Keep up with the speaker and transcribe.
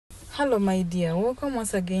Hello my dear, welcome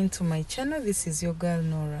once again to my channel. This is your girl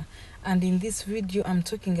Nora, and in this video I'm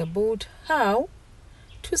talking about how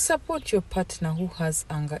to support your partner who has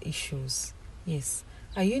anger issues. Yes,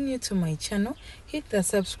 are you new to my channel? Hit the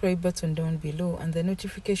subscribe button down below and the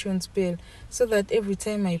notifications bell so that every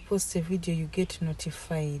time I post a video you get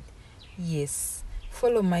notified. Yes,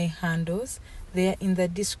 follow my handles, they are in the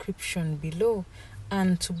description below.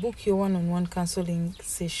 And to book your one-on-one counseling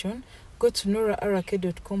session, go to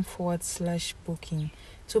noraarake.com/booking.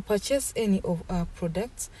 To purchase any of our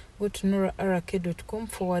products, go to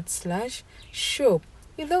noraarake.com/shop.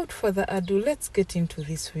 Without further ado, let's get into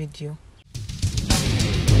this video.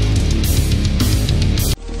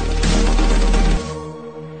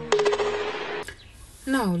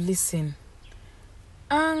 Now listen,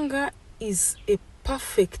 anger is a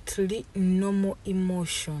perfectly normal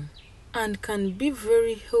emotion and can be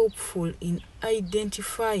very helpful in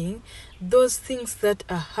identifying those things that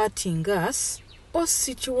are hurting us or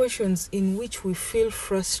situations in which we feel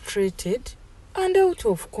frustrated and out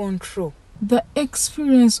of control. The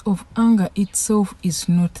experience of anger itself is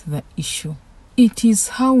not the issue. It is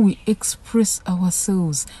how we express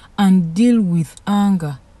ourselves and deal with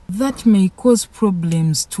anger that may cause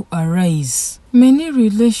problems to arise. Many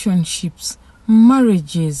relationships,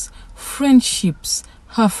 marriages, friendships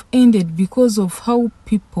have ended because of how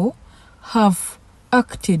people have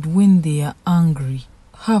acted when they are angry,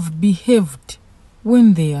 have behaved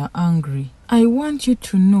when they are angry. I want you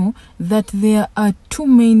to know that there are two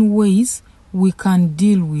main ways we can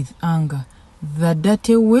deal with anger: the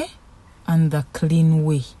dirty way and the clean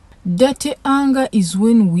way. Dirty anger is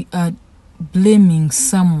when we are blaming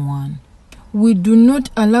someone. We do not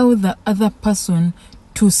allow the other person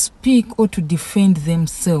to speak or to defend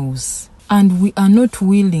themselves, and we are not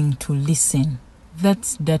willing to listen.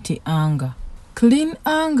 That's dirty anger. Clean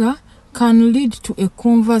anger can lead to a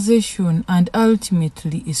conversation and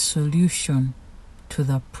ultimately a solution to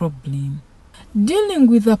the problem. Dealing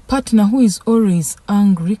with a partner who is always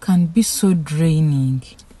angry can be so draining.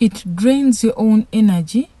 It drains your own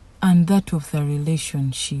energy and that of the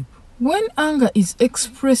relationship. When anger is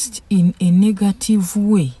expressed in a negative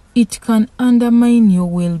way, it can undermine your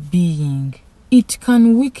well-being. It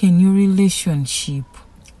can weaken your relationship,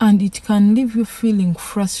 and it can leave you feeling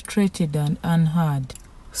frustrated and unheard.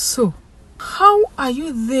 So, how are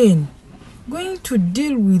you then going to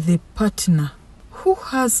deal with a partner who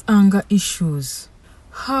has anger issues?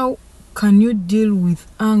 How can you deal with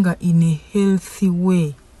anger in a healthy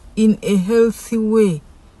way? In a healthy way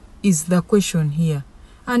is the question here,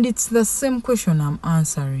 and it's the same question I'm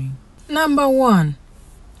answering. Number 1,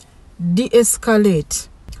 de-escalate.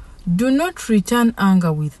 Do not return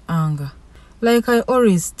anger with anger. Like I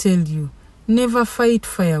always tell you, never fight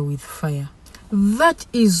fire with fire. That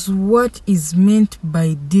is what is meant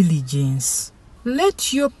by diligence.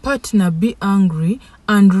 Let your partner be angry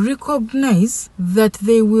and recognize that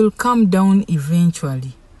they will calm down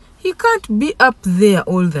eventually. He can't be up there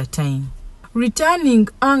all the time. Returning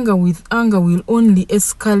anger with anger will only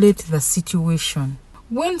escalate the situation.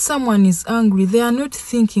 When someone is angry, they are not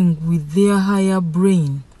thinking with their higher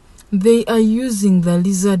brain. They are using the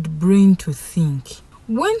lizard brain to think.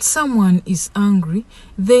 When someone is angry,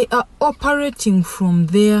 they are operating from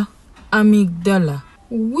their amygdala,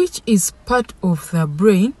 which is part of the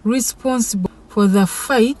brain responsible for the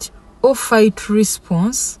fight or fight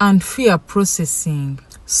response and fear processing.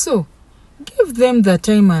 So, give them the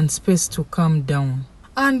time and space to calm down.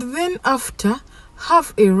 And then after,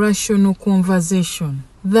 have a rational conversation.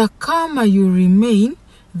 The calmer you remain,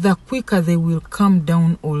 the quicker they will calm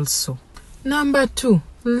down also. Number 2,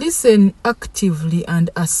 listen actively and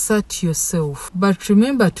assert yourself, but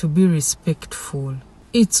remember to be respectful.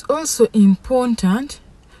 It's also important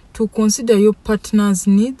to consider your partner's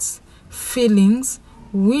needs, feelings,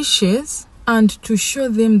 wishes, and to show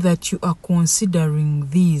them that you are considering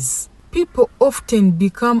these. People often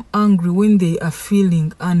become angry when they are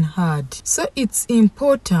feeling unheard. So it's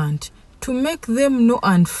important to make them know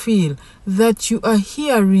and feel that you are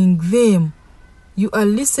hearing them, you are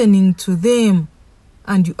listening to them,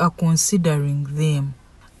 and you are considering them,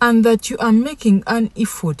 and that you are making an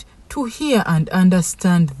effort to hear and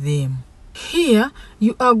understand them. Here,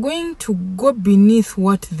 you are going to go beneath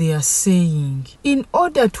what they are saying in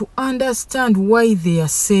order to understand why they are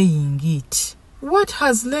saying it. What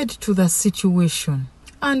has led to the situation?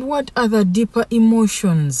 And what are the deeper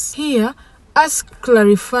emotions? Here, ask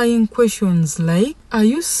clarifying questions like, are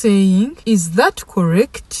you saying, is that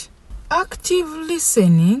correct? Active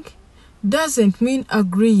listening doesn't mean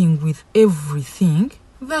agreeing with everything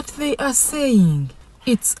that they are saying.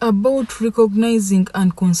 It's about recognizing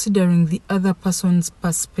and considering the other person's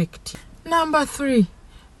perspective. Number 3,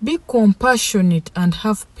 be compassionate and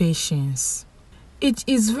have patience. It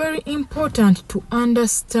is very important to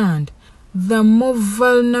understand the more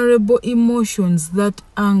vulnerable emotions that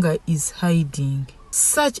anger is hiding,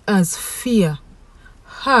 such as fear,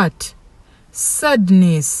 hurt,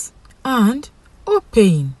 sadness, or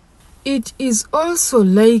pain. It is also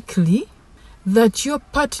likely that your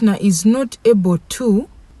partner is not able to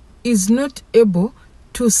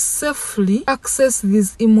safely access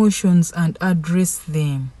these emotions and address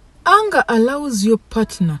them. Anger allows your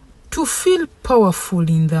partner to feel powerful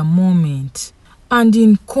in the moment and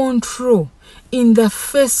in control in the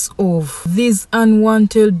face of these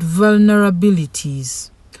unwanted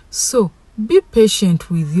vulnerabilities. So, be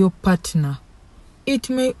patient with your partner. It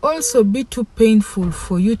may also be too painful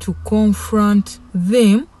for you to confront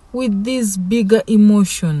them with these bigger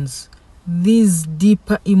emotions, these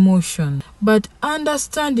deeper emotions. But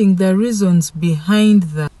understanding the reasons behind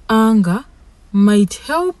the anger might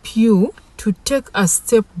help you to take a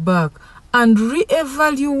step back and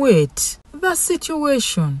reevaluate the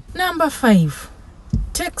situation. Number 5,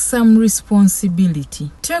 take some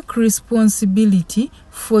responsibility. Take responsibility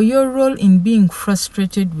for your role in being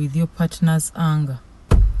frustrated with your partner's anger.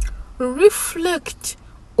 Reflect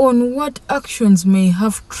on what actions may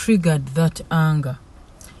have triggered that anger.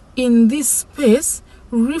 In this space,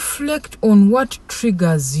 reflect on what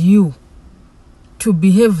triggers you to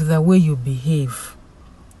behave the way you behave.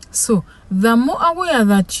 So, the more aware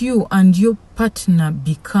that you and your partner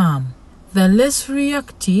become, the less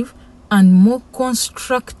reactive and more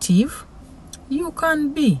constructive you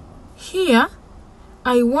can be. Here,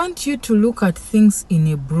 I want you to look at things in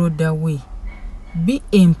a broader way. Be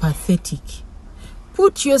empathetic.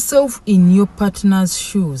 Put yourself in your partner's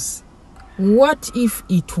shoes. What if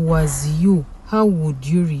it was you? How would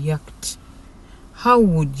you react? How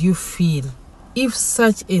would you feel if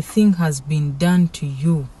such a thing has been done to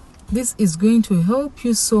you? This is going to help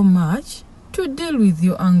you so much to deal with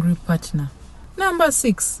your angry partner. Number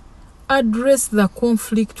 6, address the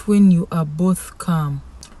conflict when you are both calm.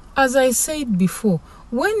 As I said before,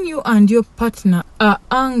 when you and your partner are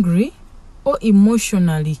angry or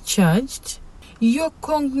emotionally charged, your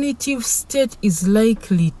cognitive state is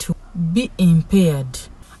likely to be impaired.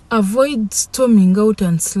 Avoid storming out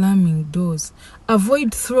and slamming doors.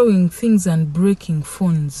 Avoid throwing things and breaking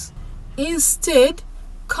phones. Instead,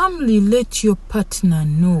 calmly let your partner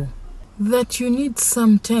know that you need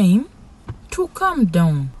some time to calm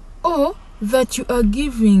down, or that you are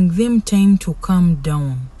giving them time to calm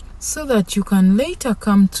down, so that you can later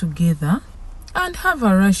come together and have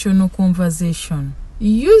a rational conversation.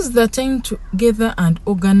 Use the time together and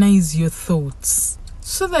organize your thoughts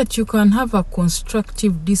so that you can have a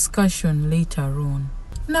constructive discussion later on.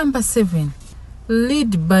 Number 7,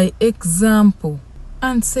 lead by example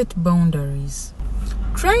and set boundaries.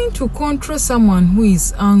 Trying to control someone who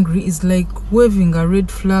is angry is like waving a red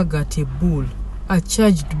flag at a bull, a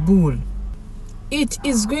charged bull. It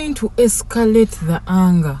is going to escalate the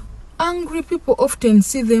anger. Angry people often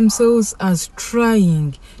see themselves as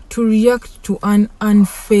trying to react to an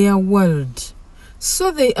unfair world, so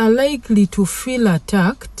they are likely to feel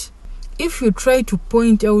attacked if you try to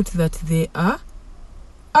point out that they are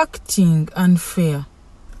acting unfair.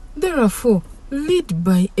 Therefore, lead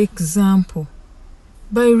by example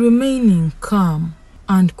by remaining calm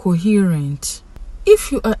and coherent.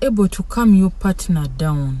 If you are able to calm your partner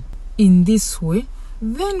down in this way,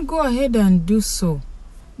 then go ahead and do so.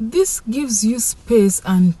 This gives you space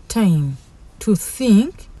and time to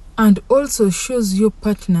think, and also shows your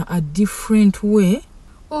partner a different way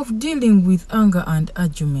of dealing with anger and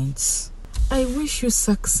arguments. I wish you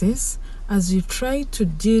success as you try to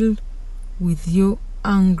deal with your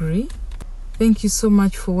angry. Thank you so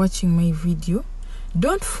much for watching my video.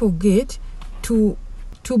 Don't forget to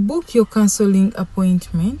book your counseling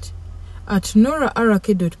appointment at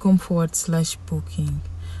noraarake.com/booking,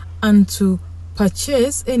 and to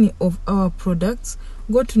purchase any of our products,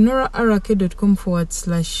 go to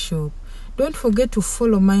noraarake.com/shop. Don't forget to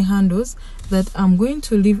follow my handles that I'm going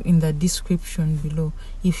to leave in the description below.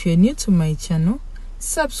 If you're new to my channel,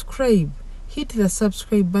 subscribe. Hit the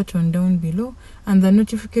subscribe button down below and the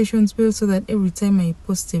notifications bell so that every time I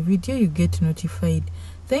post a video, you get notified.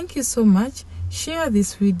 Thank you so much. Share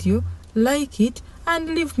this video, like it, and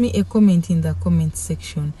leave me a comment in the comment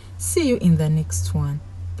section. See you in the next one.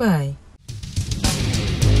 Bye.